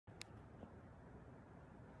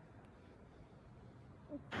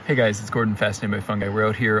Hey guys, it's Gordon, fascinated by fungi. We're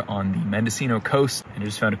out here on the Mendocino coast and I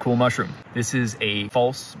just found a cool mushroom. This is a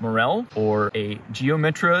False Morel or a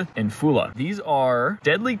Gyromitra infula. These are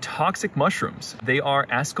deadly toxic mushrooms. They are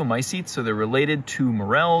Ascomycetes, so they're related to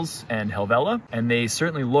Morels and Helvella, and they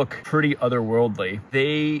certainly look pretty otherworldly.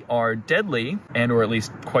 They are deadly, and or at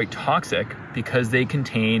least quite toxic, because they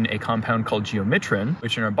contain a compound called gyromitrin,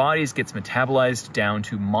 which in our bodies gets metabolized down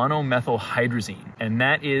to monomethylhydrazine. And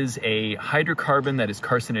that is a hydrocarbon that is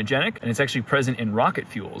carcinogenic, and it's actually present in rocket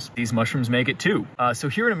fuels. These mushrooms make it too. So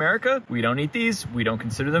here in America, we don't eat these. We don't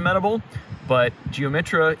consider them edible, but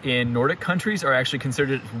Gyromitra in Nordic countries are actually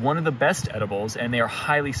considered one of the best edibles, and they are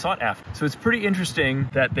highly sought after. So it's pretty interesting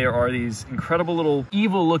that there are these incredible little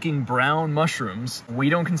evil looking brown mushrooms. We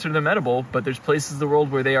don't consider them edible, but there's places in the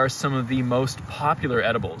world where they are some of the most popular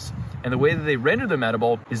edibles. And the way that they render them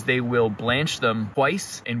edible is they will blanch them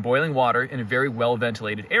twice in boiling water in a very well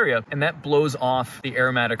ventilated area, and that blows off the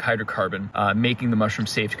aromatic hydrocarbon, making the mushroom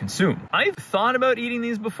safe to consume. I've thought about eating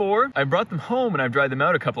these before. I brought them home and I've dried them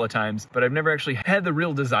out a couple of times, but I've never actually had the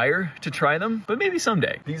real desire to try them, but maybe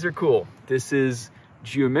someday. These are cool. This is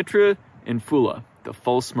Gyromitra infula, the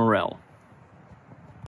False Morel.